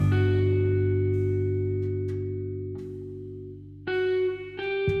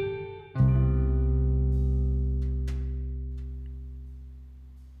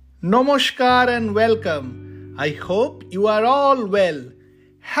Namaskar and welcome. I hope you are all well.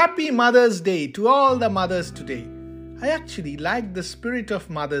 Happy Mother's Day to all the mothers today. I actually like the spirit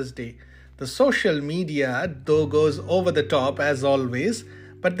of Mother's Day. The social media, though, goes over the top as always,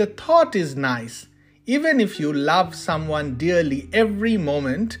 but the thought is nice. Even if you love someone dearly every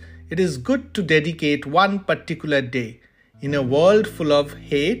moment, it is good to dedicate one particular day. In a world full of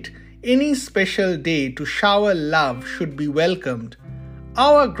hate, any special day to shower love should be welcomed.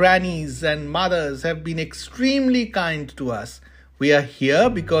 Our grannies and mothers have been extremely kind to us. We are here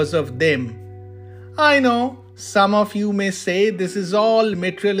because of them. I know some of you may say this is all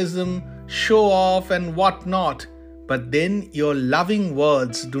materialism, show off and whatnot, but then your loving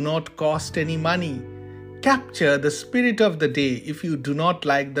words do not cost any money. Capture the spirit of the day if you do not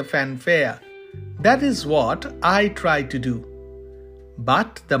like the fanfare. That is what I try to do.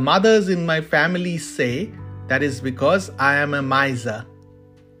 But the mothers in my family say that is because I am a miser.